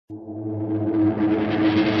This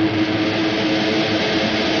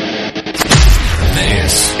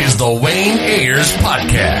is the Wayne Ayers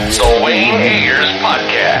Podcast. The Wayne Ayers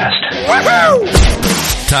Podcast.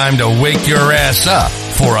 Woohoo! Time to wake your ass up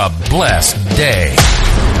for a blessed day.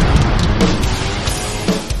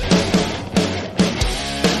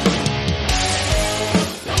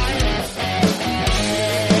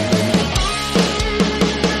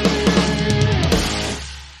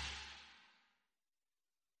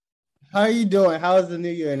 How are you doing? How's the new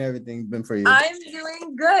year and everything been for you? I'm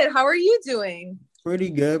doing good. How are you doing? Pretty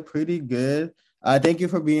good. Thank you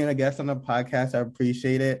for being a guest on the podcast. I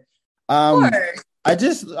appreciate it. Sure. I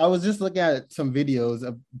was just looking at some videos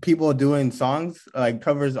of people doing songs, like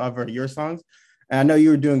covers of your songs. And I know you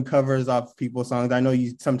were doing covers of people's songs. I know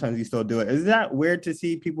you sometimes still do it. Is that weird to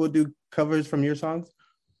see people do covers from your songs?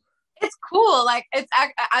 It's cool. Like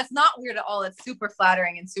it's not weird at all. It's super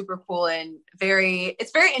flattering and super cool and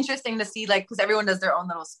it's very interesting to see, like, because everyone does their own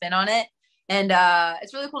little spin on it. And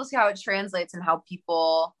it's really cool to see how it translates and how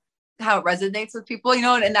it resonates with people, you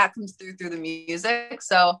know, and that comes through the music.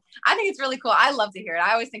 So I think it's really cool. I love to hear it.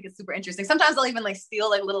 I always think it's super interesting. Sometimes I'll even like steal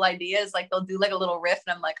like little ideas, like they'll do like a little riff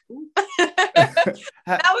and I'm like, ooh.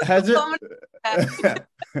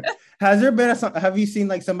 Have you seen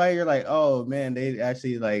like somebody you're like, oh man, they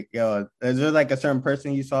actually like, yo, is there like a certain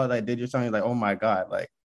person you saw that did your song? You're like, oh my God, like.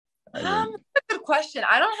 That's a good question.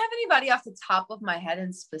 I don't have anybody off the top of my head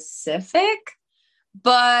in specific,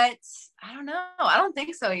 but I don't know. I don't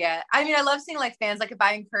think so yet. I mean, I love seeing like fans, like if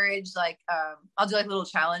I encourage, like, I'll do like little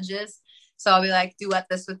challenges. So I'll be like, duet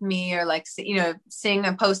this with me or like, you know, sing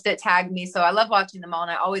and post it, tag me. So I love watching them all.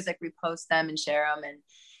 And I always like repost them and share them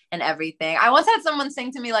and everything. I once had someone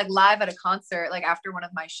sing to me like live at a concert, like after one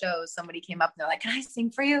of my shows, somebody came up and they're like, can I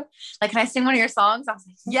sing for you? Like, can I sing one of your songs? I was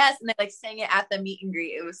like, yes. And they like sang it at the meet and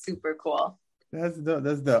greet. It was super cool. That's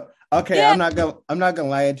dope. Okay. Yeah. I'm not gonna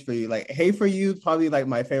lie for you. Like, Hey For You, probably like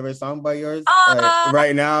my favorite song by yours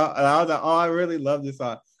right now. And I was like, oh, I really love this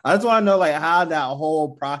song. I just want to know like how that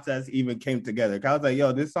whole process even came together. Cause I was like,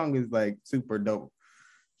 yo, this song is like super dope.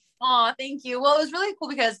 Oh, thank you. Well, it was really cool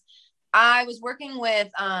because I was working with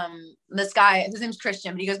this guy, his name's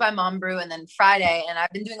Christian, but he goes by Mom Brew, and then Friday, and I've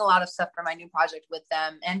been doing a lot of stuff for my new project with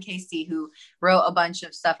them and Casey, who wrote a bunch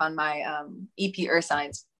of stuff on my EP Earth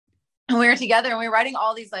Signs. And we were together and we were writing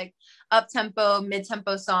all these like up-tempo,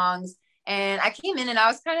 mid-tempo songs. And I came in and I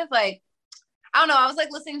was kind of like, I don't know, I was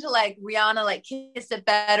like listening to like Rihanna, like Kiss It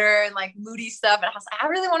Better and like moody stuff. And I was like, I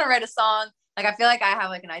really want to write a song. Like, I feel like I have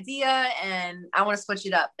like an idea and I want to switch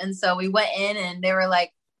it up. And so we went in and they were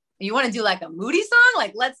like, you want to do like a moody song?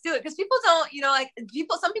 Like, let's do it. Cause people don't, you know, like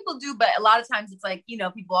some people do, but a lot of times it's like, you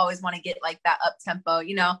know, people always want to get like that up tempo,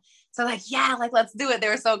 you know? So like, yeah, like, let's do it. They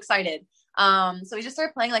were so excited. So we just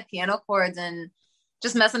started playing like piano chords and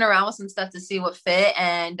just messing around with some stuff to see what fit.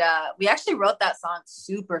 And we actually wrote that song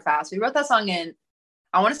super fast. We wrote that song in,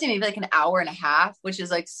 I want to say maybe like an hour and a half, which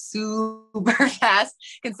is like super fast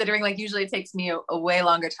considering like usually it takes me a way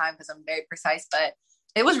longer time because I'm very precise, but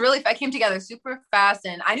it was really, I came together super fast.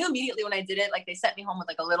 And I knew immediately when I did it, like they sent me home with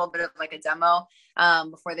like a little bit of like a demo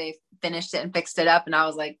before they finished it and fixed it up. And I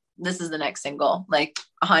was like, this is the next single, like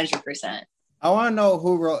 100%. I want to know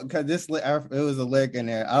who wrote, because it was a lick in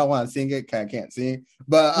there. I don't want to sing it because I can't sing.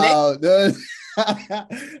 But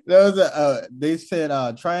they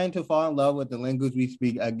said, trying to fall in love with the language we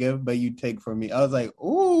speak, I give, but you take from me. I was like,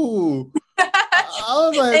 ooh.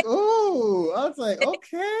 I was like,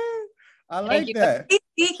 okay. I like that.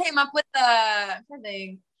 He came up with I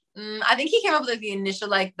think he came up with like the initial,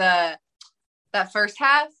 like that first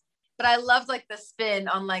half, but I loved like the spin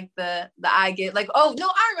on like the I get, like, oh no,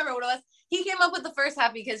 I remember what it was. He came up with the first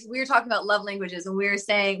half because we were talking about love languages and we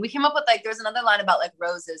came up with like, there's another line about like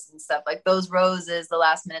roses and stuff, like those roses, the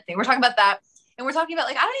last minute thing. We're talking about that. And we're talking about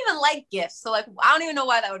like, I don't even like gifts. So like, I don't even know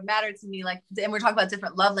why that would matter to me. Like, and we're talking about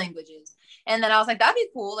different love languages. And then I was like, that'd be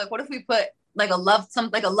cool. Like, what if we put like a love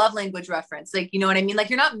language reference? Like, you know what I mean? Like,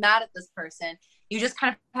 you're not mad at this person. You just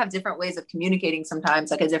kind of have different ways of communicating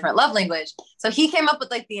sometimes, like a different love language. So he came up with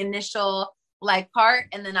like the initial like part,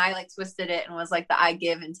 and then I like twisted it and was like the I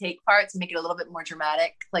give and take part to make it a little bit more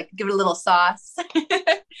dramatic, like give it a little sauce.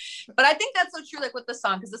 But I think that's so true, like with the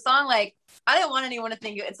song, because the song, like, I didn't want anyone to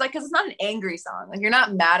think it's like, because it's not an angry song, like you're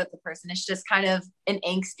not mad at the person, it's just kind of an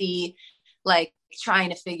angsty, like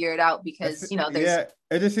trying to figure it out because, you know, there's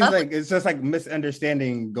it just seems like it's just like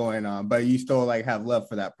misunderstanding going on, but you still like have love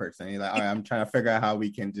for that person. You're like, all right, I'm trying to figure out how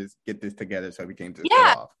we can just get this together so we can just go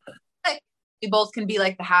off. We both can be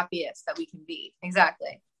like the happiest that we can be.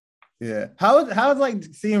 Exactly. Yeah. How's like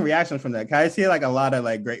seeing reactions from that? Can I see like a lot of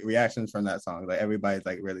like great reactions from that song? Like everybody's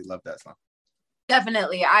like really loved that song.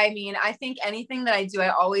 Definitely. I mean, I think anything that I do, I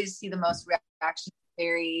always see the most reaction,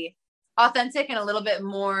 very authentic and a little bit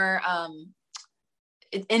more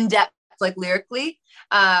in depth, like lyrically,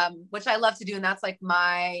 which I love to do. And that's like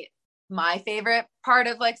my favorite part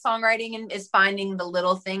of like songwriting, and is finding the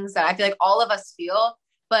little things that I feel like all of us feel,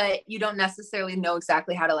 but you don't necessarily know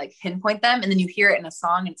exactly how to like pinpoint them. And then you hear it in a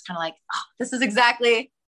song and it's kind of like, oh, this is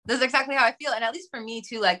exactly how I feel. And at least for me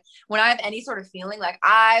too, like when I have any sort of feeling, like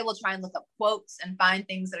I will try and look up quotes and find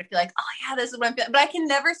things that I feel like, oh yeah, this is what I'm feeling. But I can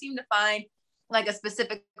never seem to find like a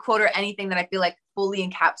specific quote or anything that I feel like fully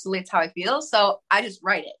encapsulates how I feel. So I just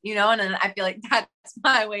write it, and then I feel like that's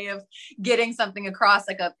my way of getting something across,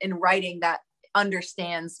 like in writing that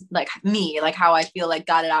understands like me, like how I feel, like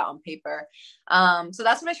got it out on paper. So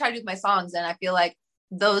that's what I try to do with my songs. And I feel like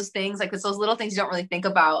those things, like it's those little things you don't really think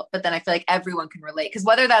about, but then I feel like everyone can relate, because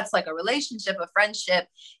whether that's like a relationship, a friendship,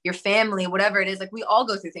 your family, whatever it is, like we all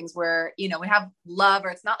go through things where, we have love, or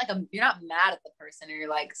it's not like you're not mad at the person or you're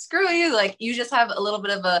like, screw you. Like you just have a little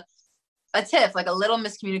bit of a tiff, like a little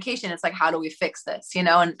miscommunication. It's like, how do we fix this? And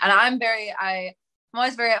I'm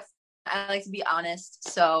always very, I like to be honest.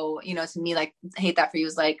 So, to me, like Hate That For You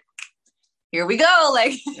is like, here we go.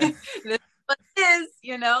 Like this is what it is,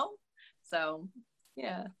 so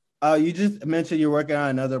yeah. You just mentioned you're working on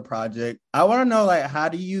another project. I want to know, like, how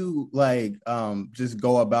do you like just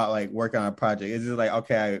go about like working on a project? Is it like,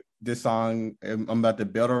 okay, this song, I'm about to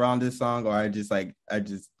build around this song, or I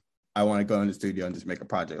want to go in the studio and just make a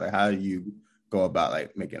project? Like, how do you go about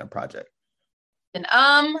like making a project? And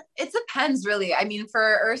it depends really. I mean, for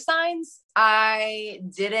Earth Signs, I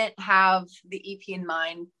didn't have the EP in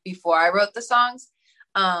mind before I wrote the songs.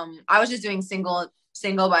 I was just doing single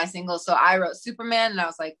by single. So I wrote Superman and I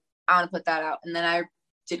was like, I want to put that out. And then I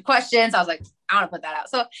did Questions. I was like, I want to put that out.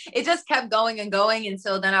 So it just kept going and going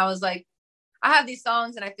until then I was like, I have these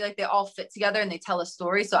songs and I feel like they all fit together and they tell a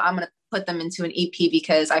story. So I'm going to put them into an EP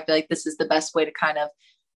because I feel like this is the best way to kind of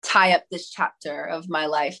tie up this chapter of my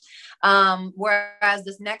life. Whereas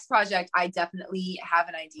this next project, I definitely have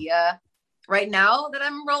an idea right now that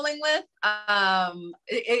I'm rolling with.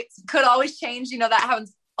 It could always change, that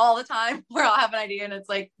happens all the time, where I'll have an idea and it's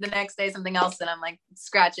like the next day something else and I'm like,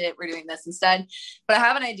 scratch it, we're doing this instead. But I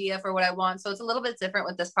have an idea for what I want. So it's a little bit different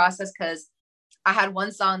with this process because I had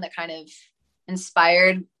one song that kind of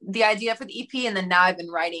inspired the idea for the EP, and then now I've been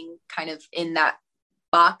writing kind of in that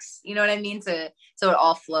box, you know what I mean? So it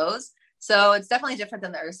all flows. So it's definitely different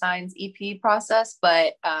than the Earth Signs EP process,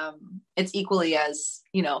 but it's equally as,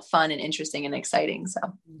 fun and interesting and exciting. So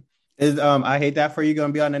is I Hate That For You going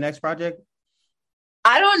to be on the next project?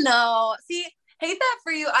 I don't know. See, Hate That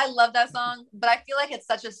For You, I love that song, but I feel like it's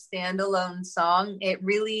such a standalone song. It's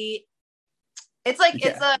like,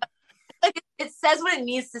 yeah. It says what it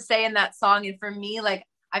needs to say in that song. And for me, like,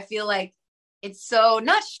 I feel like it's so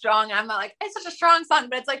not strong. I'm not like, it's such a strong song,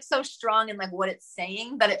 but it's like so strong in like what it's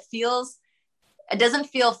saying that it doesn't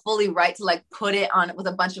feel fully right to like put it on with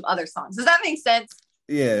a bunch of other songs. Does that make sense?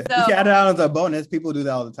 Yeah. So, you can add it out as a bonus. People do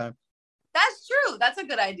that all the time. That's true. That's a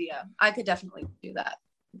good idea. I could definitely do that.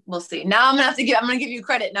 We'll see. Now I'm going to give you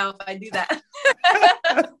credit now if I do that.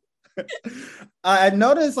 I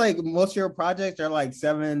noticed like most of your projects are like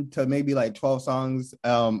 7 to maybe like 12 songs.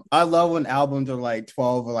 I love when albums are like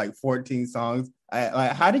 12 or like 14 songs.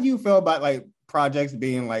 How do you feel about like projects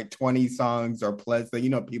being like 20 songs or plus? Like,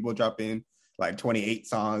 people drop in like 28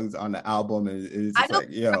 songs on the album, and it's just like,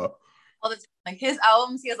 yo. All the time. Like his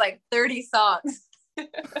albums, he has like 30 songs.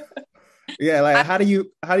 Yeah, like how do you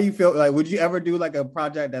feel? Like, would you ever do like a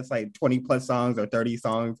project that's like 20 plus songs or 30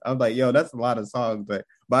 songs? I was like, yo, that's a lot of songs, but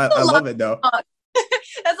I love it though.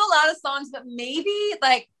 That's a lot of songs, but maybe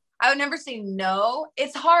like I would never say no.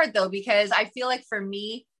 It's hard though, because I feel like for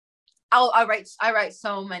me, I write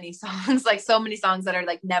so many songs, like so many songs that are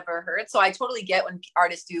like never heard. So I totally get when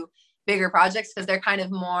artists do bigger projects because they're kind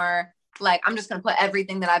of more like, I'm just going to put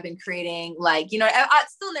everything that I've been creating, like, I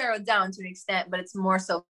still narrow it down to an extent, but it's more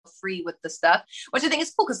so free with the stuff, which I think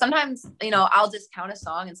is cool. Cause sometimes, I'll discount a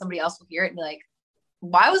song and somebody else will hear it and be like,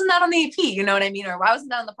 why wasn't that on the EP? You know what I mean? Or why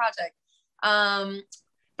wasn't that on the project?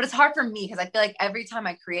 But it's hard for me because I feel like every time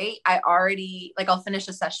I create, I'll finish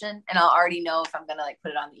a session and I'll already know if I'm going to like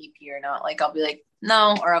put it on the EP or not. Like, I'll be like,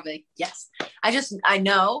 no, or I'll be like, yes. I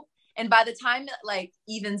know. And by the time it like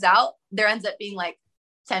evens out, there ends up being like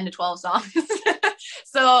 10 to 12 songs.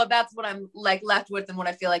 So that's what I'm like left with and what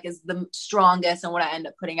I feel like is the strongest and what I end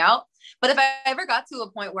up putting out. But if I ever got to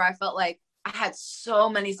a point where I felt like I had so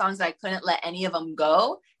many songs that I couldn't let any of them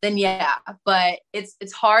go, then yeah. But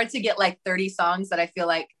it's hard to get like 30 songs that I feel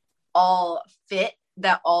like all fit,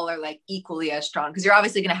 that all are like equally as strong. Because you're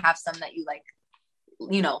obviously going to have some that you like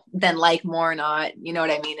then like more or not, you know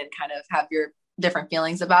what I mean? And kind of have your different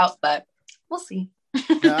feelings about, but we'll see.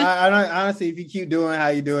 No, I don't honestly, if you keep doing how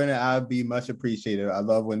you're doing it, I'd be much appreciated. I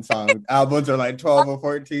love when albums are like 12 or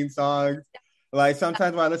 14 songs. Like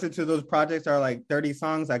sometimes when I listen to those projects are like 30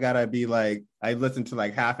 songs, I gotta be like, I listen to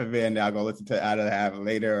like half of it and I'll go listen to out of the half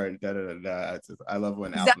later or da da da da. I love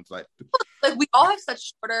when albums like we all have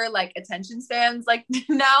such shorter like attention spans like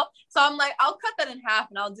now. So I'm like, I'll cut that in half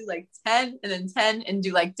and I'll do like 10 and then 10 and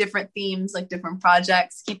do like different themes, like different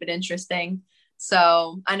projects, keep it interesting.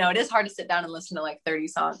 So I know it is hard to sit down and listen to like 30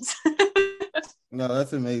 songs. No,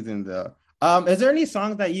 that's amazing though. Is there any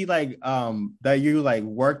songs that you like that you like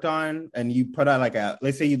worked on and you put on like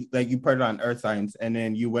let's say you put it on Earth Signs and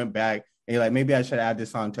then you went back and you're like, maybe I should add this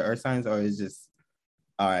song to Earth Signs, or is just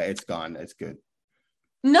all right, it's gone, it's good?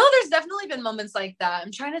 No, there's definitely been moments like that.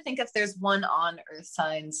 I'm trying to think if there's one on Earth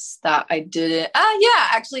Signs that I didn't. Yeah,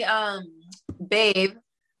 actually, Babe,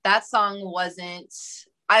 that song wasn't.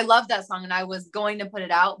 I love that song and I was going to put it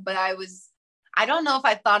out, but I don't know if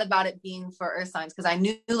I thought about it being for Earth Signs because I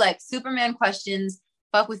knew like Superman Questions,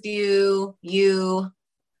 Fuck With You,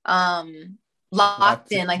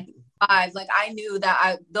 Locked In, like vibes. Like I knew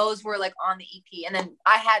that those were like on the EP, and then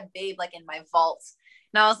I had Babe like in my vault,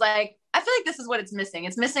 and I was like, I feel like this is what it's missing.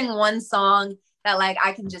 It's missing one song that like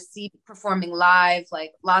I can just see performing live,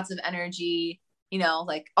 like lots of energy,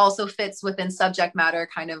 like also fits within subject matter,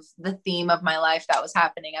 kind of the theme of my life that was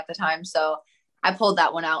happening at the time. So I pulled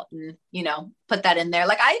that one out and, put that in there.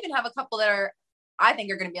 Like I even have a couple that I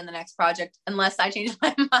think are going to be on the next project, unless I change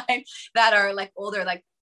my mind, that are like older. Like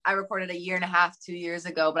I recorded 1.5 years, 2 years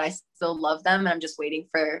ago, but I still love them. And I'm just waiting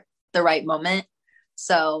for the right moment.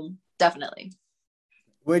 So definitely.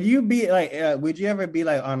 Would you be like, would you ever be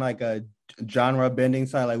like on like a genre bending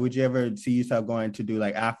side? Like, would you ever see yourself going to do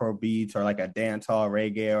like Afro beats or like a dance hall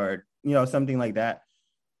reggae or, something like that?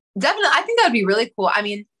 Definitely. I think that would be really cool. I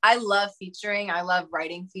mean, I love featuring. I love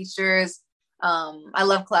writing features. I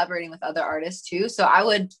love collaborating with other artists too. So I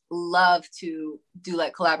would love to do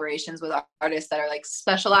like collaborations with artists that are like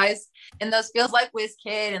specialized in those fields, like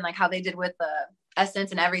WizKid and like how they did with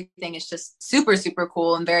Essence and everything. Is just super, super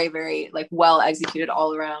cool and very, very like well executed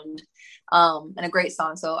all around, and a great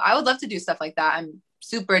song. So I would love to do stuff like that. I'm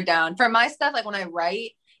super down for my stuff. Like when I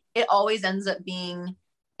write, it always ends up being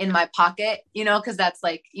in my pocket, because that's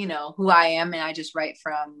like, who I am. And I just write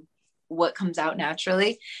from what comes out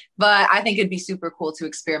naturally. But I think it'd be super cool to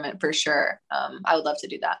experiment for sure. I would love to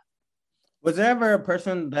do that. Was there ever a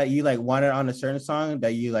person that you like wanted on a certain song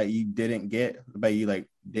that you like you didn't get, but you like,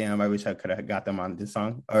 damn, I wish I could have got them on this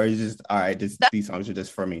song? Or is just all right, these songs are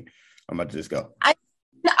just for me, I'm about to just go?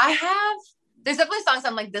 There's definitely songs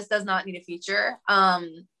I'm like, this does not need a feature.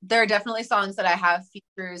 There are definitely songs that I have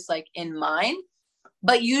features like in mind,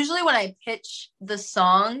 but usually when I pitch the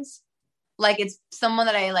songs, like it's someone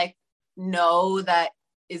that I like know that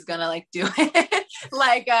is gonna like do it.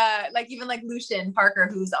 like even like Lucian Parker,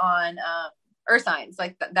 who's on Earth Signs,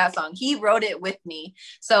 like that song, he wrote it with me.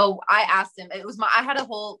 So I asked him, I had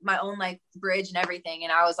my own like bridge and everything,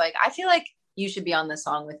 and I was like, I feel like you should be on this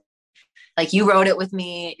song with, like, you wrote it with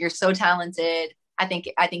me, you're so talented, I think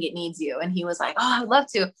it needs you. And he was like, oh, I would love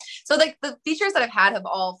to. So like the features that I've had have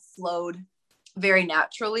all flowed very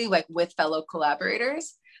naturally, like with fellow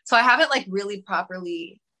collaborators. So I haven't like really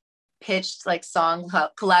properly pitched like song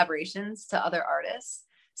collaborations to other artists.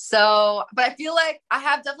 So, but I feel like I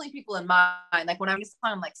have definitely people in mind. Like when I'm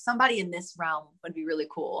like somebody in this realm would be really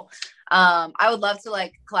cool. I would love to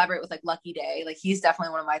like collaborate with like Lucky Day. Like he's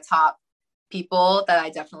definitely one of my top people that I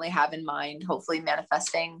definitely have in mind, hopefully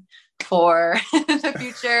manifesting for the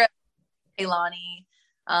future. Kehlani.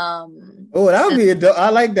 Oh, that would be a dope. I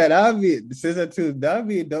like that. That would be SZA too. That would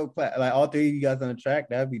be a dope. Like all three of you guys on the track.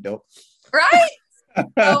 That would be dope. Right?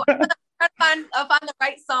 So I'll find the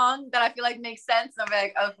right song that I feel like makes sense. And I'll be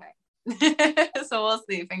like, okay. So we'll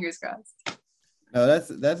see. Fingers crossed. No,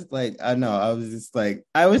 that's like, I know. I was just like,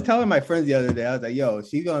 I was telling my friends the other day, I was like, yo,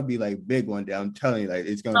 she's gonna be like big one day. I'm telling you, like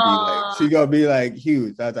it's gonna be like, she's gonna be like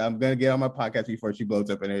huge. I was like, I'm gonna get on my podcast before she blows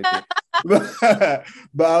up and everything.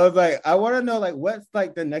 but I was like, I want to know like what's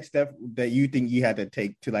like the next step that you think you had to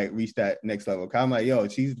take to like reach that next level. Cause I'm like, yo,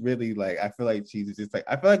 she's really like, I feel like she's just like,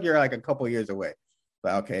 I feel like you're like a couple years away.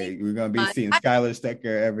 Like, okay, we're gonna be seeing Skylar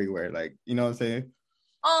Stecker everywhere. Like, you know what I'm saying?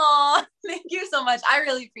 Oh, thank you so much. I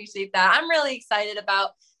really appreciate that. I'm really excited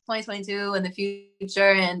about 2022 and the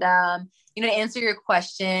future. And to answer your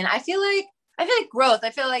question, I feel like growth.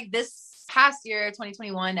 I feel like this past year,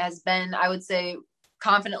 2021, has been, I would say,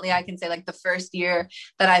 confidently, I can say like the first year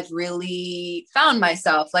that I've really found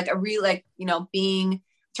myself, like a real, like, being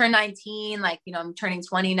turned 19, like, I'm turning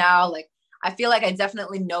 20 now. Like I feel like I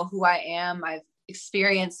definitely know who I am. I've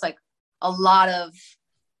experienced like a lot of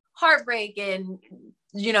heartbreak and,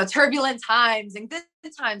 you know, turbulent times and good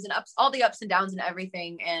times and ups, all the ups and downs and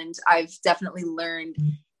everything. And I've definitely learned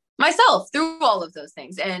myself through all of those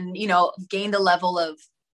things and, you know, gained a level of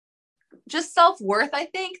just self-worth, I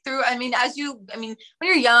think, through, I mean, when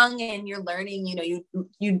you're young and you're learning, you know,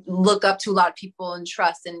 you look up to a lot of people and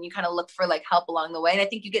trust, and you kind of look for like help along the way. And I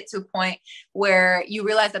think you get to a point where you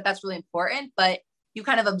realize that that's really important, but you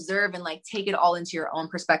kind of observe and like take it all into your own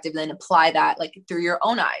perspective, and then apply that like through your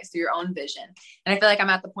own eyes, through your own vision. And I feel like I'm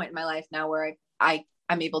at the point in my life now where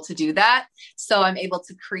I'm able to do that. So I'm able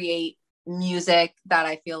to create music that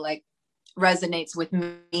I feel like resonates with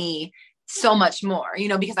me so much more, you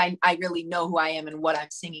know, because I really know who I am and what I'm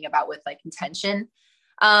singing about with like intention.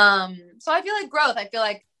 So I feel like growth. I feel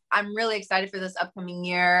like I'm really excited for this upcoming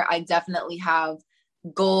year. I definitely have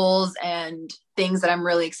goals and things that I'm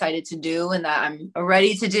really excited to do and that I'm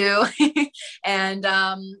ready to do. And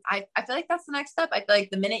I feel like that's the next step. I feel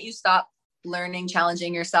like the minute you stop learning,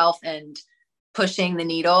 challenging yourself and pushing the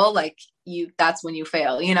needle, like that's when you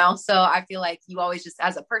fail, you know? So I feel like you always just,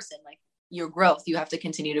 as a person, like your growth, you have to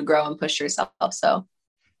continue to grow and push yourself. So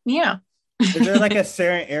yeah. Is there like a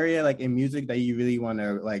certain area like in music that you really want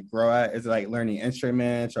to like grow at? Is it like learning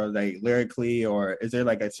instruments or like lyrically, or is there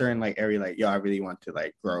like a certain like area like, yo, I really want to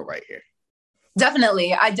like grow right here?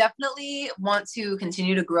 Definitely. I definitely want to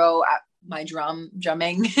continue to grow at my drumming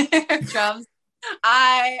drums.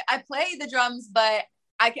 I play the drums, but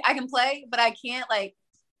I can play, but I can't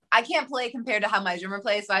play compared to how my drummer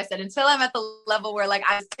plays. So I said, until I'm at the level where like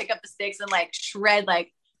I pick up the sticks and like shred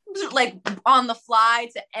like on the fly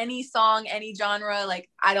to any song, any genre, like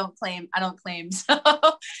I don't claim. So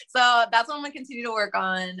that's what I'm gonna continue to work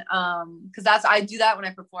on. Cause I do that when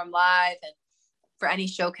I perform live, and for any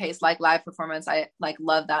showcase, like live performance, I like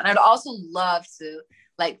love that. And I'd also love to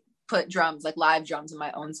like put drums, like live drums in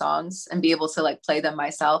my own songs and be able to like play them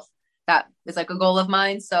myself. That is like a goal of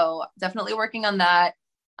mine. So definitely working on that.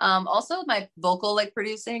 Also my vocal like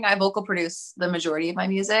producing, I vocal produce the majority of my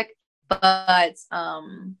music, but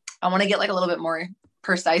I want to get like a little bit more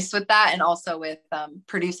precise with that, and also with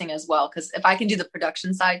producing as well. Cause if I can do the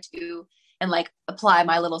production side too and like apply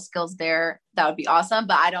my little skills there, that would be awesome.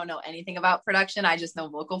 But I don't know anything about production. I just know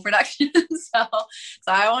vocal production. so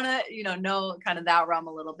I want to, you know kind of that realm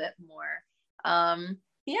a little bit more.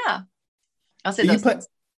 Yeah, I'll say those things.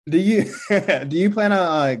 Do you plan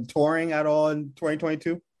on touring at all in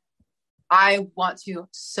 2022? I want to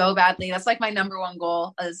so badly. That's like my number one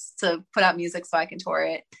goal, is to put out music so I can tour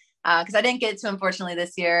it. Because I didn't get to, unfortunately,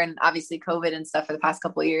 this year. And obviously COVID and stuff for the past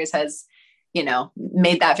couple of years has, you know,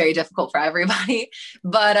 made that very difficult for everybody.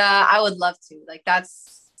 But I would love to. Like,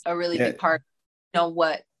 that's a really big part,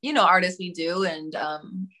 what, artists we do. And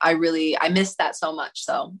I miss that so much.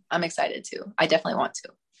 So I'm excited to. I definitely want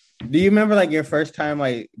to. Do you remember like your first time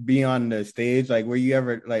like being on the stage? Like, were you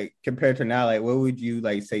ever like, compared to now, like what would you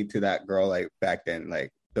like say to that girl like back then,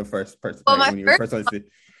 like the first person when you were first on stage?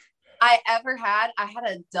 I had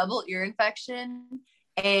a double ear infection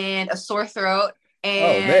and a sore throat,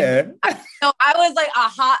 and I was like a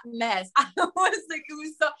hot mess. I was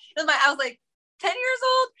like 10 years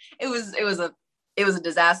old. It was a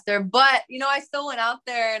disaster, but I still went out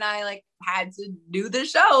there and I like had to do the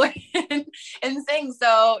show and sing.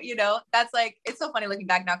 So, that's like, it's so funny looking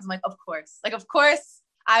back now, because I'm like, of course,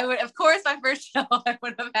 my first show I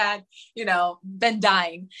would have had, been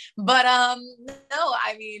dying. But no,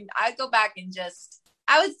 I mean, I go back and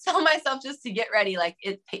I would tell myself just to get ready, like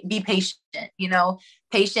be patient,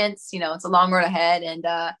 patience, it's a long road ahead. And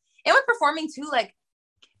with performing too, like,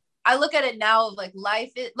 I look at it now of like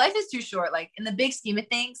life is too short. Like in the big scheme of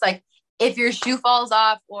things, like if your shoe falls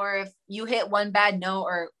off or if you hit one bad note,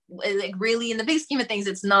 or like really in the big scheme of things,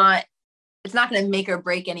 it's not going to make or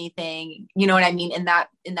break anything. You know what I mean? In that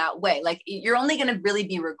way, like you're only going to really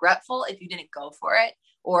be regretful if you didn't go for it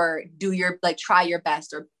or try your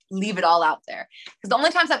best or leave it all out there. Because the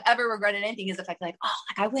only times I've ever regretted anything is if I feel like,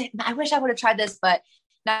 oh, like I wish I would have tried this, but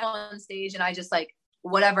now on stage and I just like,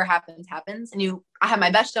 whatever happens. And I have my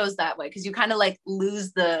best shows that way. Cause you kind of like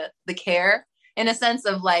lose the care in a sense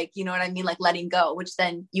of like, you know what I mean? Like letting go, which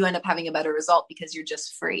then you end up having a better result because you're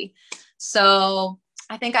just free. So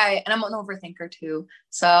I think and I'm an overthinker too.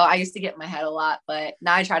 So I used to get in my head a lot, but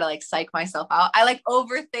now I try to like psych myself out. I like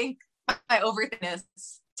overthink my overthinkness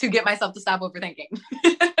to get myself to stop overthinking.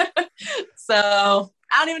 So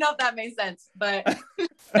I don't even know if that makes sense, but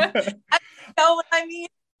I know what I mean.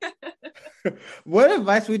 What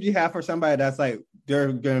advice would you have for somebody that's like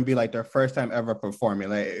they're gonna be like their first time ever performing?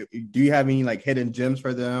 Like, do you have any like hidden gems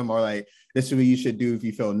for them, or like this is what you should do if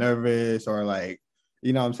you feel nervous, or like,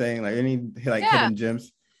 you know what I'm saying? Like any like hidden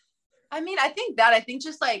gems? I mean, I think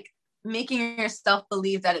just like making yourself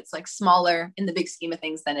believe that it's like smaller in the big scheme of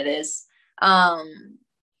things than it is.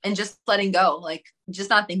 And just letting go, like just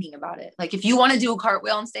not thinking about it. Like if you want to do a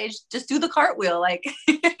cartwheel on stage, just do the cartwheel. Like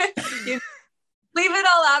you leave it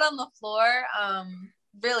all out on the floor.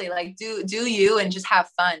 Really, like do you and just have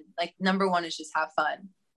fun. Like number one is just have fun.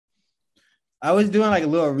 I was doing like a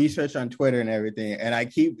little research on Twitter and everything, and I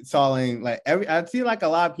keep saw like I see like a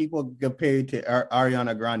lot of people compared to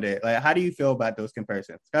Ariana Grande. Like, how do you feel about those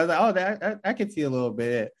comparisons? I was like, I can see a little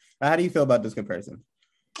bit. How do you feel about those comparisons?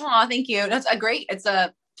 Oh, thank you. That's a great.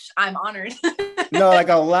 I'm honored. No, like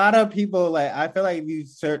a lot of people, like I feel like if you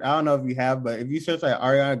search, I don't know if you have, but if you search like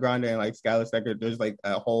Ariana Grande and like Skylar Stecker, there's like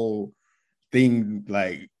a whole thing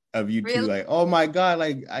like of you two, like, oh my god,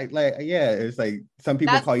 like yeah, it's like some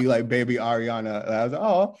people call you like baby Ariana. And I was like,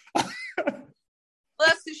 oh.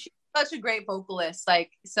 Well, she's such a great vocalist,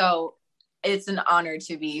 like, so it's an honor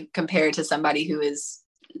to be compared to somebody who is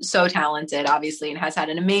so talented, obviously, and has had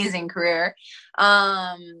an amazing career. So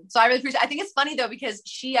I really appreciate. I think it's funny though, because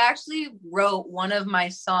she actually wrote one of my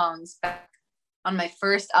songs back on my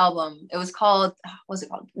first album. It was called, what's it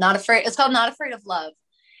called? Not Afraid. It's called Not Afraid of Love.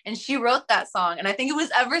 And she wrote that song. And I think it was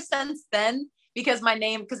ever since then, because my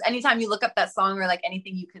name, because anytime you look up that song or like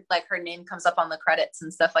anything, you could like her name comes up on the credits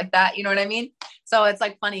and stuff like that. You know what I mean? So it's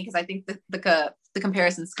like funny because I think the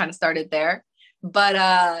comparisons kind of started there. But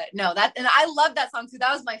no, that, and I love that song too.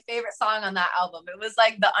 That was my favorite song on that album. It was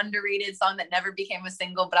like the underrated song that never became a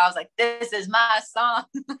single, but I was like, this is my song.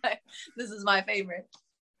 This is my favorite.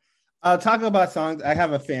 Talking about songs, I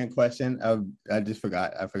have a fan question. I just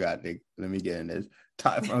forgot. Let me get in this.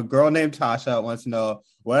 A girl named Tasha wants to know,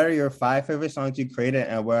 what are your 5 favorite songs you created,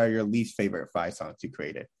 and what are your least favorite 5 songs you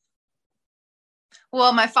created?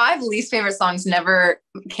 Well, my 5 least favorite songs never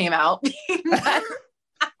came out because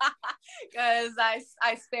I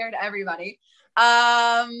spared everybody.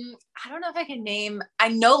 I don't know if I can name. I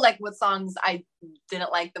know like what songs I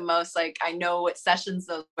didn't like the most. Like I know what sessions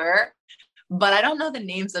those were, but I don't know the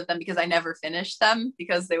names of them because I never finished them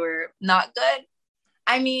because they were not good.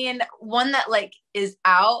 I mean, one that like is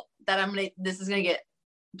out that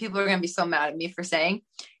people are gonna be so mad at me for saying,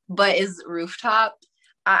 but is Rooftop.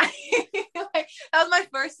 Like, that was my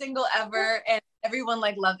first single ever, and everyone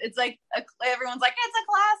like loved it. It's like everyone's like, it's a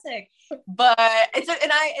classic, but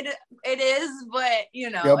it is, but you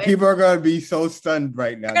know, yo, people are gonna be so stunned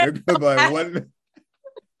right now. They're gonna be like, what?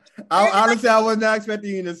 Honestly, I was not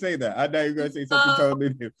expecting you to say that. I thought you were gonna say something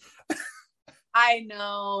totally new. I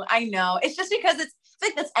know. It's just because it's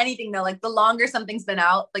like that's anything though. Like the longer something's been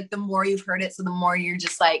out, like the more you've heard it, so the more you're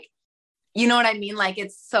just like, you know what I mean? Like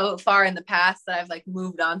it's so far in the past that I've like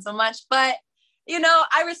moved on so much. But you know,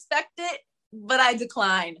 I respect it, but I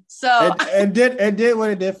decline. So it did what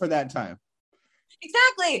it did for that time.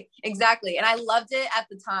 Exactly. And I loved it at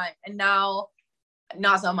the time, and now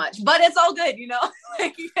not so much. But it's all good, you know.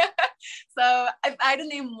 Like, yeah. So if I had to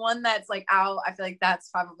name one that's like out, I feel like that's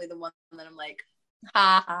probably the one that I'm like,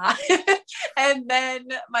 ha ha. And then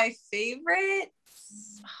my favorite,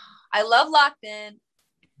 I love Locked In.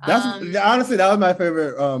 That's honestly, that was my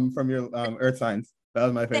favorite from your Earth Signs. That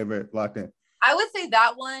was my favorite, Locked In. I would say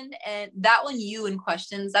that one, and that one, You and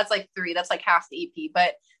Questions, that's like 3. That's like half the EP.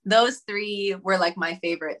 But those 3 were like my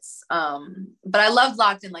favorites. But I loved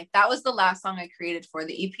Locked In. Like that was the last song I created for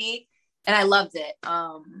the EP, and I loved it.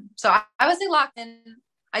 So I would say Locked In.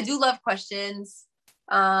 I do love Questions.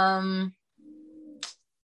 Oh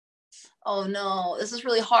no, this is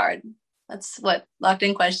really hard. That's what Locked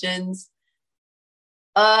In, Questions.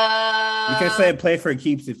 You can say Play for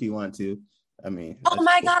Keeps if you want to. I mean, oh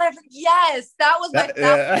my god, yes, that was my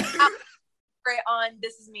favorite on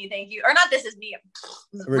This Is Me. Thank you, or not This Is Me.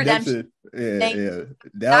 Redemption. Yeah.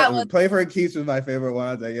 That was Play for Keeps was my favorite one.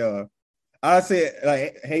 I was like, yo, honestly,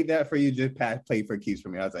 like, hate that for you. Just Play for Keeps for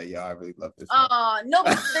me. I was like, yo, I really love this. No,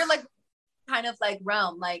 but they're like kind of like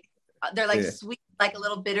realm, like they're like sweet, like a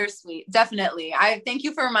little bittersweet. Definitely. I thank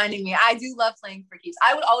you for reminding me. I do love Playing for Keeps.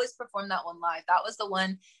 I would always perform that one live. That was the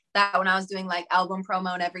one that when I was doing like album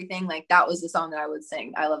promo and everything, like that was the song that I would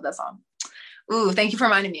sing. I love that song. Ooh, thank you for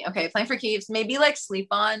reminding me. Okay, Playing for Keeps. Maybe like Sleep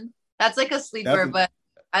On. That's like a sleeper, but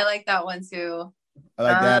I like that one too. I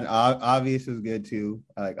like that. Obvious is good too.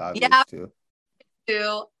 I like Obvious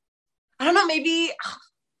too. I don't know, maybe,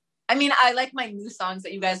 I mean, I like my new songs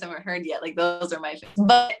that you guys haven't heard yet. Like those are my favorites.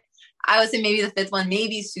 But I would say maybe the 5th one,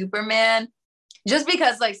 maybe Superman. Just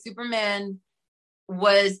because like Superman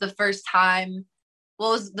was the first time,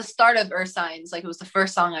 well, it was the start of Earth Signs. Like it was the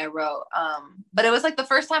first song I wrote. But it was like the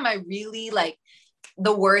first time I really like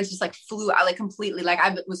the words just like flew out like completely. Like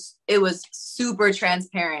it was super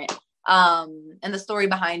transparent. And the story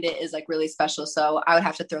behind it is like really special. So I would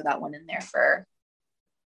have to throw that one in there for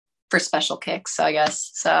special kicks, I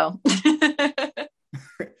guess. So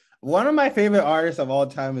one of my favorite artists of all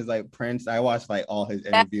time is like Prince. I watched like all his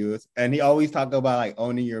interviews, and he always talked about like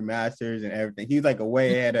owning your masters and everything. He's like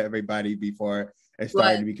way ahead of everybody before it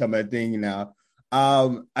started to become a thing now.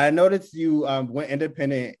 I noticed you went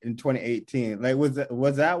independent in 2018. Like,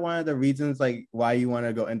 was that one of the reasons like why you want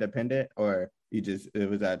to go independent, or was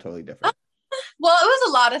that totally different? Well, it was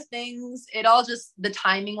a lot of things. It all just, the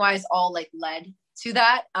timing wise, all like led to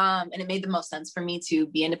that. And it made the most sense for me to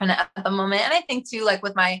be independent at the moment. And I think too, like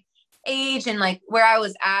with my age and like where I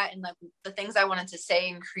was at and like the things I wanted to say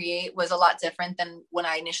and create was a lot different than when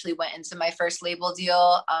I initially went into my first label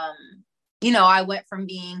deal. You know, I went from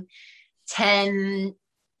being 10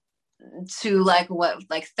 to like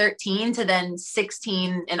 13 to then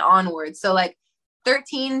 16 and onwards. So like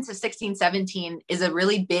 13 to 16, 17 is a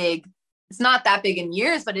really big, it's not that big in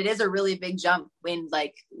years, but it is a really big jump in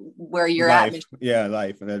like where you're life. at. Yeah,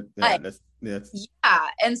 life. Yeah.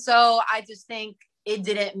 And so I just think it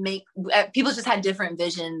didn't make, people just had different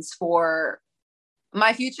visions for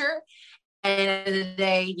my future. And at the end of the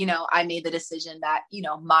day, you know, I made the decision that, you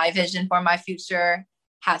know, my vision for my future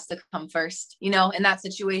has to come first, you know, in that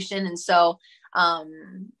situation. And so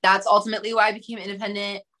that's ultimately why I became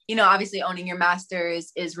independent. You know, obviously owning your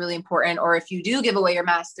masters is really important. Or if you do give away your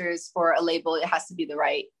masters for a label, it has to be the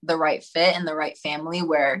right fit and the right family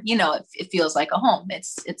where, you know, it feels like a home.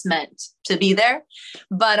 It's meant to be there.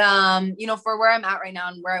 But, you know, for where I'm at right now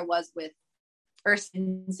and where I was with First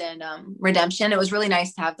and Redemption, it was really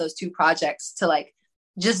nice to have those two projects to like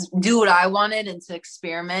just do what I wanted and to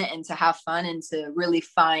experiment and to have fun and to really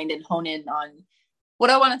find and hone in on what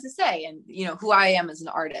I wanted to say and, you know, who I am as an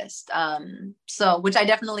artist. So, which I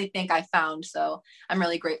definitely think I found. So I'm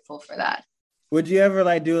really grateful for that. Would you ever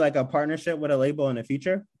like do like a partnership with a label in the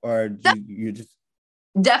future, or you just?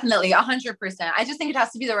 Definitely 100%. I just think it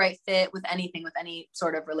has to be the right fit with anything, with any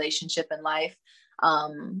sort of relationship in life.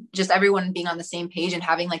 Just everyone being on the same page and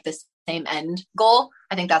having like the same end goal.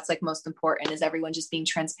 I think that's like most important, is everyone just being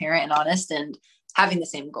transparent and honest and having the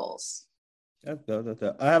same goals. That's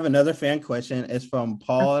dope. I have another fan question. It's from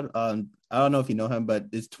Paul. I don't know if you know him, but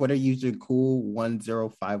it's Twitter user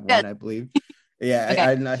cool1051, yeah. I believe. Yeah, okay.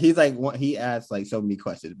 I know he's like, he asked like so many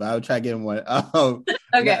questions, but I'll try to get him one.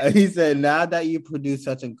 Okay. He said, now that you produce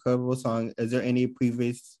such incredible songs, is there any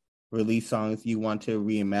previous release songs you want to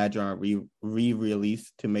reimagine or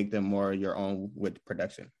re-release to make them more your own with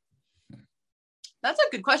production? That's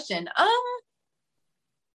a good question.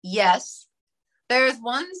 Yes. There's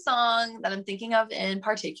one song that I'm thinking of in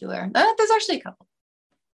particular. There's actually a couple.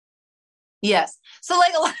 Yes. So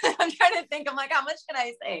like I'm trying to think, I'm like, how much can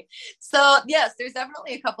I say? So yes, there's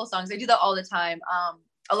definitely a couple songs. I do that all the time.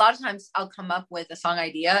 A lot of times I'll come up with a song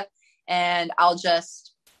idea and I'll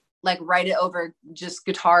just like write it over just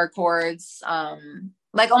guitar chords,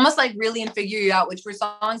 like almost like really and figure it out, which were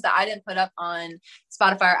songs that I didn't put up on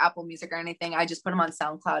Spotify or Apple Music or anything. I just put them on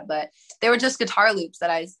SoundCloud, but they were just guitar loops that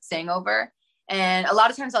I sang over. And a lot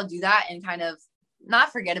of times I'll do that and kind of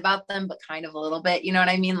not forget about them, but kind of a little bit, you know what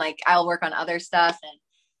I mean? Like I'll work on other stuff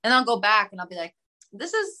and I'll go back and I'll be like,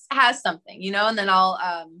 this has something, you know, and then I'll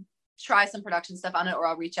try some production stuff on it, or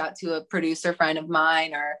I'll reach out to a producer friend of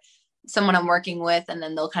mine or someone I'm working with, and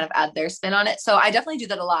then they'll kind of add their spin on it. So I definitely do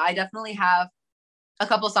that a lot. I definitely have a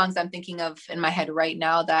couple of songs I'm thinking of in my head right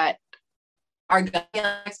now that are going to be on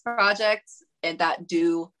the next project and that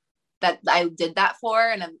I did that for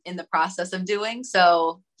and I'm in the process of doing.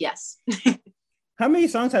 So yes. How many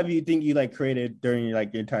songs have you think you like created during your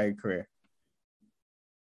entire career?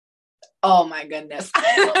 Oh my goodness.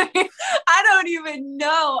 I don't even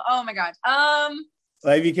know. Oh my gosh.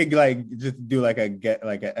 Like if you could like just do like an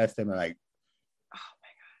estimate, like, oh my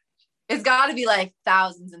gosh, it's got to be like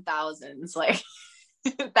thousands and thousands, like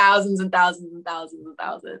thousands and thousands and thousands and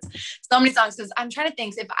thousands. So many songs. Because I'm trying to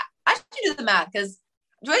think if I should do the math. Because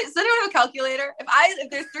does anyone have a calculator? If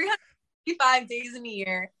there's 365 days in a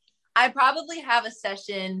year, I probably have a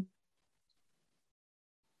session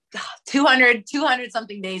 200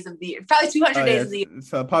 something days of the year, probably 200 days of the year.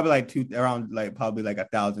 So probably probably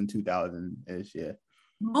 1,000, 2,000 ish, yeah.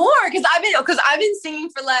 More because I've been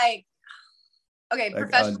singing for like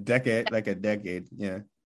a decade, yeah.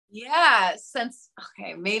 Yeah,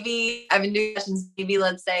 maybe I've been doing sessions maybe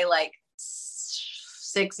let's say like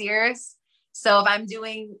 6 years. So if I'm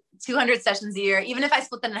doing 200 sessions a year, even if I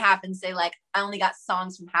split them in half and say like I only got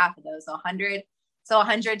songs from half of those, so 100. So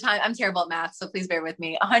 100 times, I'm terrible at math, so please bear with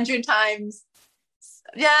me. 100 times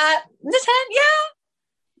Yeah, the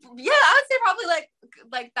 10. Yeah. I would say probably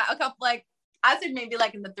like that. A couple like I'd say maybe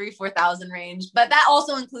like in the 3,000-4,000 range. But that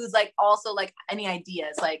also includes like any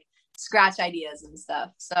ideas, like scratch ideas and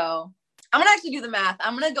stuff. So I'm gonna actually do the math.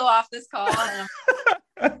 I'm gonna go off this call and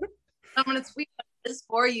I'm gonna tweet this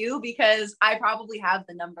for you because I probably have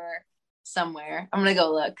the number somewhere. I'm gonna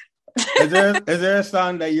go look. Is there a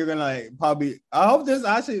song that you're gonna like probably? I hope this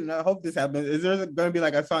happens. Is there gonna be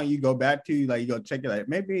like a song you go back to, like you go check it, like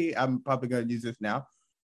maybe I'm probably gonna use this now?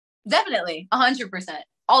 Definitely, 100%,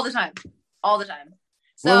 all the time.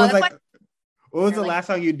 So what was the last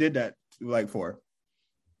song you did that like for?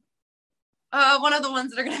 One of the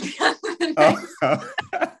ones that are gonna be on the next project,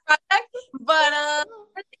 but I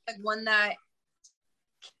think like one that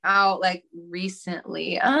out like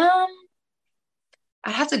recently.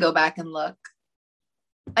 I'd have to go back and look.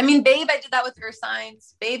 I mean, Babe, I did that with Earth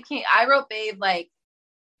Signs. I wrote Babe like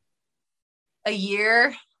a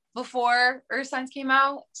year before Earth Signs came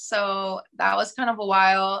out. So that was kind of a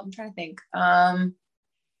while. I'm trying to think. I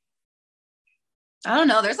don't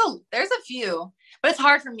know. There's a few, but it's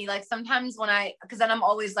hard for me. Like sometimes because then I'm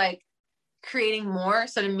always like creating more.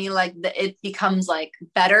 So to me, like it becomes like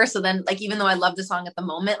better. So then like, even though I love the song at the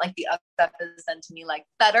moment, like the other stuff is then to me like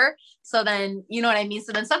better. So then, you know what I mean?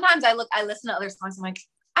 So then sometimes I listen to other songs. I'm like,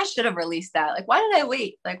 I should have released that. Like, why did I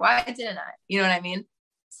wait? Like, why didn't I? You know what I mean?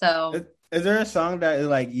 So is there a song that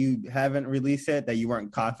like you haven't released it that you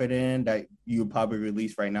weren't confident in that you would probably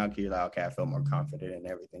release right now? Cause you're like, okay, I feel more confident in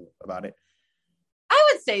everything about it. I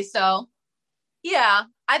would say so. Yeah.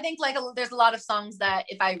 I think like there's a lot of songs that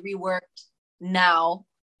if I reworked now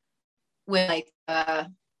with like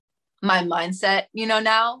my mindset, you know,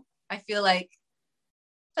 now I feel like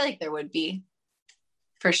there would be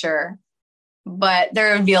for sure, but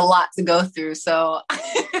there would be a lot to go through, so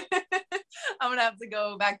I'm gonna have to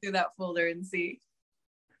go back through that folder and see.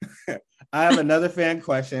 I have another fan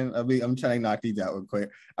question. I'm trying to knock these out real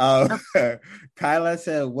quick. Kyla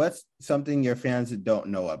said, what's something your fans don't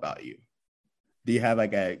know about you? Do you have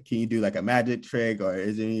can you do like a magic trick, or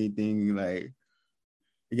is there anything like,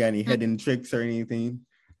 you got any hidden tricks or anything?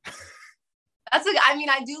 I mean,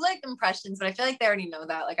 I do like impressions, but I feel like they already know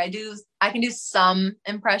that. Like I can do some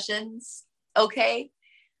impressions. Okay.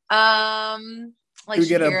 Like can we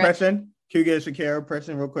get an impression? Can you get a Shakira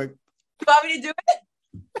impression real quick? You want me to do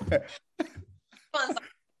it?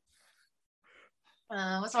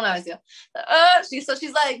 What's one I always do? She's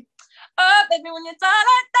like, oh, baby, when you talk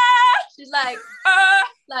like that, she's like,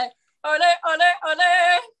 ole, ole, ole, ole,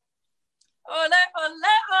 ole, ole.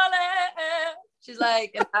 She's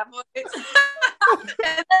like, in that voice. And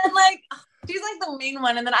then like, she's like the main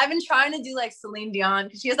one. And then I've been trying to do like Celine Dion,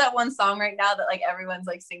 because she has that one song right now that like everyone's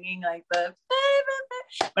like singing, like the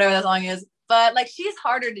whatever that song is. But like she's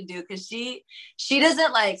harder to do because she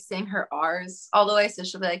doesn't like sing her R's all the way. So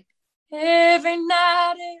she'll be like, every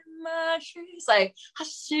night in my trees, like I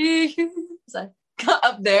see you. It's like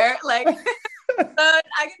up there, like I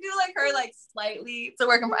can do like her like slightly to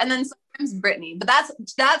work, and then sometimes Britney, but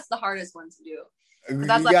that's the hardest one to do. You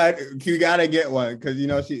gotta get one because you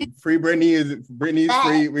know free Britney's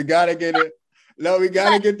free. We gotta get it. No, we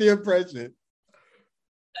gotta get the impression.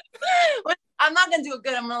 I'm not gonna do it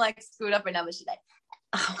good. I'm gonna like screw it up right now, but she's like,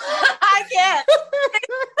 oh, I can't.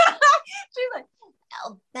 She's like,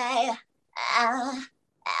 oh baby,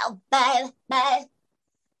 oh baby.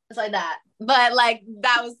 It's like that, but like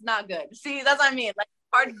that was not good. See, that's what I mean. Like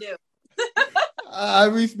hard to do. I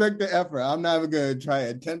respect the effort. I'm not even gonna try to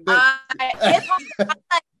attempt it. I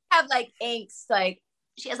have like angst. Like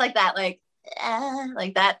she has like that, like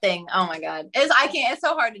that thing. Oh my god, I can't. It's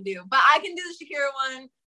so hard to do, but I can do the Shakira one.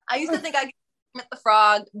 I used to think I could Kermit the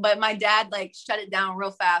Frog, but my dad like shut it down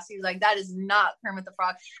real fast. He was like, "That is not Kermit the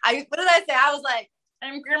Frog." What did I say? I was like,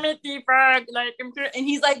 "I'm Kermit the Frog," like, and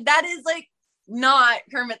he's like, "That is like not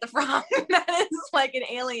Kermit the Frog. That is like an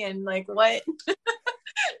alien. Like what?"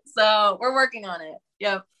 So we're working on it.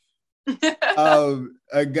 Yep.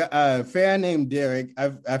 A fan named Derek.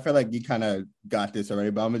 I feel like you kind of got this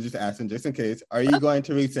already, but I'm gonna just ask him just in case. Are you going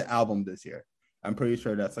to release an album this year? I'm pretty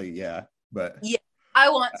sure that's like but yeah, I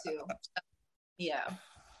want to. Yeah,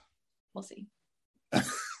 we'll see.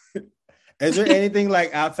 Is there anything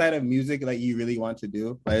like outside of music like you really want to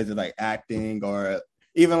do? Like is it like acting or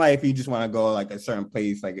even like if you just want to go like a certain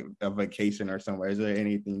place, like a vacation or somewhere? Is there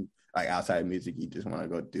anything like outside of music you just want to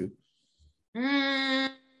go do?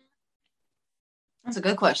 That's a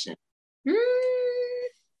good question.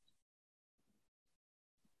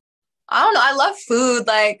 I don't know. I love food.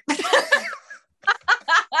 Like,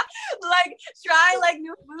 like try like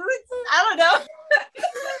new foods. I don't know.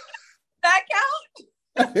 That count?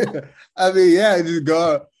 I mean, yeah, just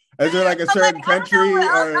go. Is there like a certain I don't know country what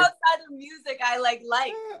else or outside of music I like.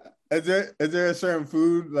 is there a certain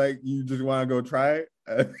food like you just want to go try?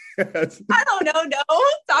 I don't know. No,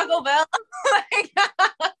 Taco Bell. Like,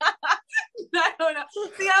 I don't know.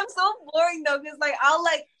 See, I'm so boring though, because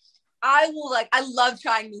I love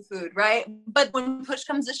trying new food, right? But when push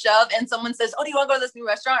comes to shove and someone says, "Oh, do you want to go to this new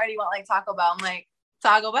restaurant or do you want like Taco Bell?" I'm like,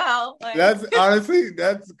 Taco Bell. Like, That's honestly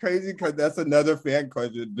that's crazy because that's another fan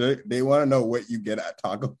question. They want to know what you get at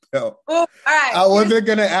Taco Bell. ooh, all right. I wasn't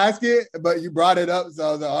gonna ask it, but you brought it up, so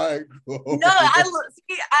I was like, all right, cool. No, I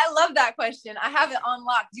love that question. I have it on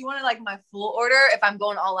lock. Do you want to like my full order if I'm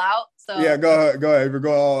going all out? So yeah, go ahead. If you're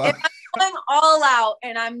going all out. if I'm going all out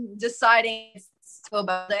and I'm deciding it's Taco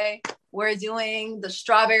Bell day, we're doing the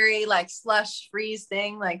strawberry like slush freeze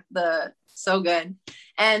thing, like the so good.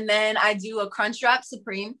 And then I do a Crunchwrap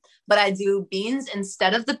Supreme, but I do beans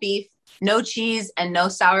instead of the beef, no cheese and no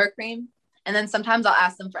sour cream. And then sometimes I'll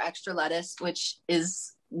ask them for extra lettuce, which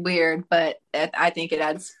is weird, but I think it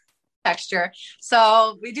adds texture.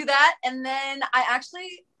 So we do that. And then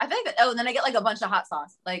and then I get like a bunch of hot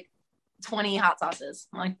sauce, like 20 hot sauces.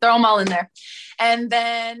 I'm like, throw them all in there. And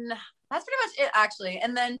then that's pretty much it actually.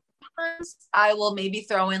 And then sometimes I will maybe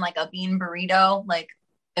throw in like a bean burrito, like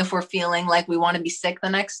if we're feeling like we want to be sick the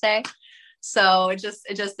next day. So it just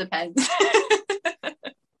depends.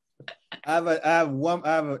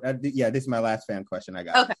 This is my last fan question I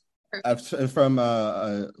got. Okay. From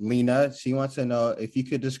Lena. She wants to know if you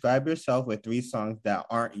could describe yourself with 3 songs that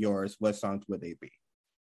aren't yours, what songs would they be?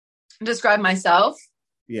 Describe myself?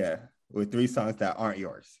 Yeah, with 3 songs that aren't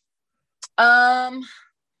yours.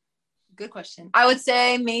 Good question. I would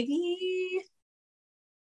say maybe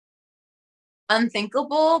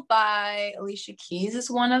Unthinkable by Alicia Keys is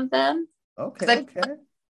one of them. Okay.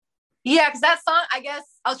 Yeah, because that song, I guess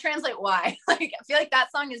I'll translate why. Like, I feel like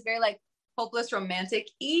that song is very like hopeless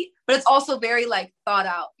romantic-y, but it's also very like thought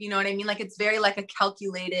out. You know what I mean? Like it's very like a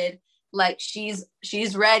calculated, like she's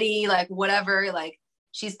ready, like whatever, like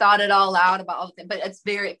she's thought it all out about all the things. But it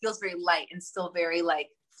feels very light and still very like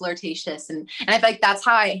flirtatious. And I feel like that's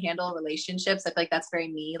how I handle relationships. I feel like that's very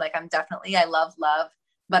me. Like I love love,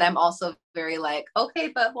 but I'm also very like, okay,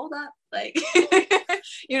 but hold up. Like,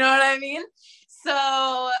 you know what I mean? So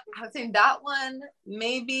I would say that one,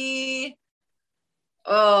 maybe,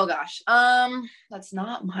 oh gosh, that's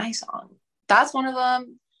not my song. That's one of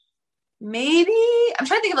them. Maybe, I'm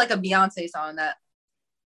trying to think of like a Beyonce song that,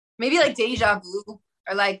 maybe like Deja Vu,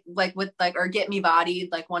 or like with like, or Get Me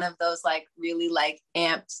Bodied, like one of those like really like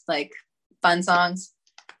amped, like fun songs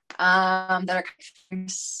that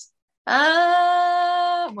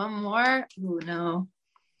are, one more. Ooh, no.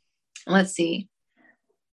 Let's see.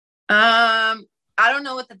 I don't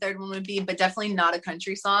know what the third one would be, but definitely not a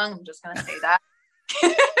country song. I'm just gonna say that.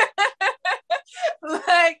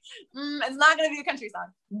 Like, it's not gonna be a country song.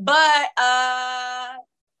 But that's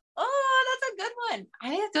a good one. I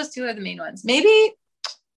think those 2 are the main ones. Maybe.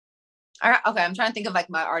 Okay, I'm trying to think of like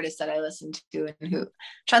my artists that I listen to and who. I'm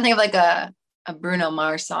trying to think of like a Bruno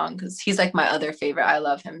Mars song because he's like my other favorite. I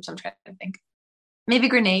love him, so I'm trying to think. Maybe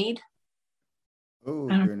Grenade. Oh,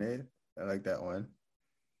 Grenade. I like that one.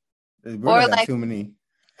 Bruno or like too many.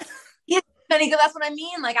 Yeah, because that's what I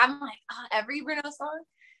mean. Like I'm like every Bruno song.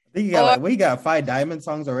 I think he got 5 Diamond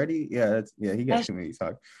songs already. Yeah, he got too many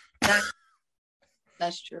songs.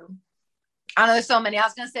 That's true. I know there's so many. I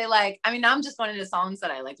was gonna say like, I mean, now I'm just going into songs that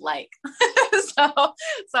I like. so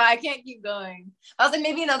I can't keep going. I was like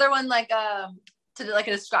maybe another one like to like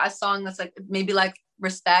a song that's like maybe like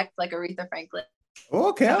Respect, like Aretha Franklin.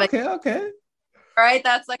 Okay. Right,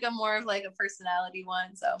 that's like a more of like a personality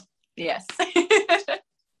one. So yes.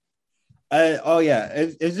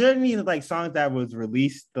 Is there any like songs that was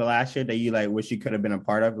released the last year that you like wish you could have been a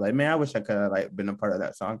part of? Like, man, I wish I could have like been a part of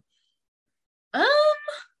that song.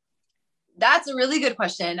 That's a really good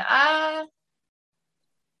question. A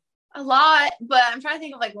lot, but I'm trying to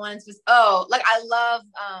think of like one. Like I love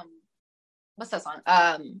what's that song?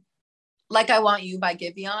 Like I Want You by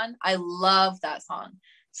Giveon. I love that song.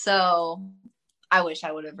 So I wish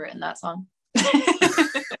I would have written that song.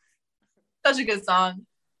 Such a good song.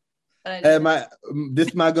 This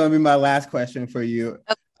is not going to be my last question for you.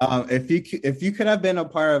 Okay. If you could have been a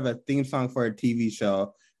part of a theme song for a TV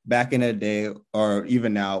show back in the day or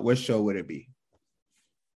even now, what show would it be?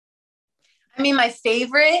 I mean, my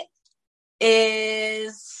favorite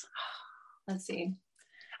is, let's see.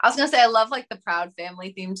 I was going to say I love like the Proud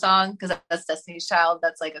Family theme song because that's Destiny's Child.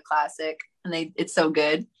 That's like a classic and it's so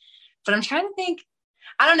good. But I'm trying to think.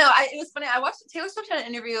 I don't know. It was funny. I watched Taylor Swift had an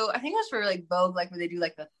interview. I think it was for like Vogue, like where they do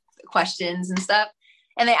like the questions and stuff.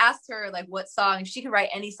 And they asked her like what song, if she could write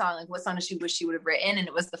any song, like what song does she wish she would have written? And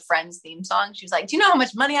it was the Friends theme song. She was like, do you know how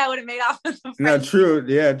much money I would have made off of the Friends? No, true.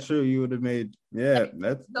 Yeah, true. You would have made, yeah,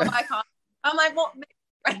 that's so iconic. I'm like, well, make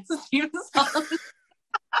Friends theme song.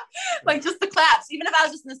 Like just the claps. Even if I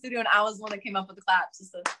was just in the studio and I was the one that came up with the claps,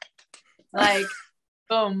 just like,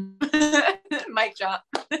 boom, mic drop.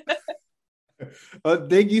 Well,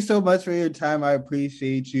 thank you so much for your time. I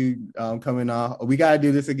appreciate you coming on. We got to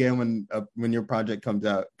do this again when your project comes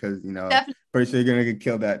out, because Definitely. for sure you're gonna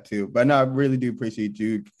kill that too. But no, I really do appreciate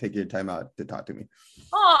you taking your time out to talk to me.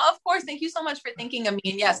 Oh, of course. Thank you so much for thinking of me.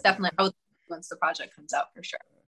 And yes, definitely, I will once the project comes out for sure.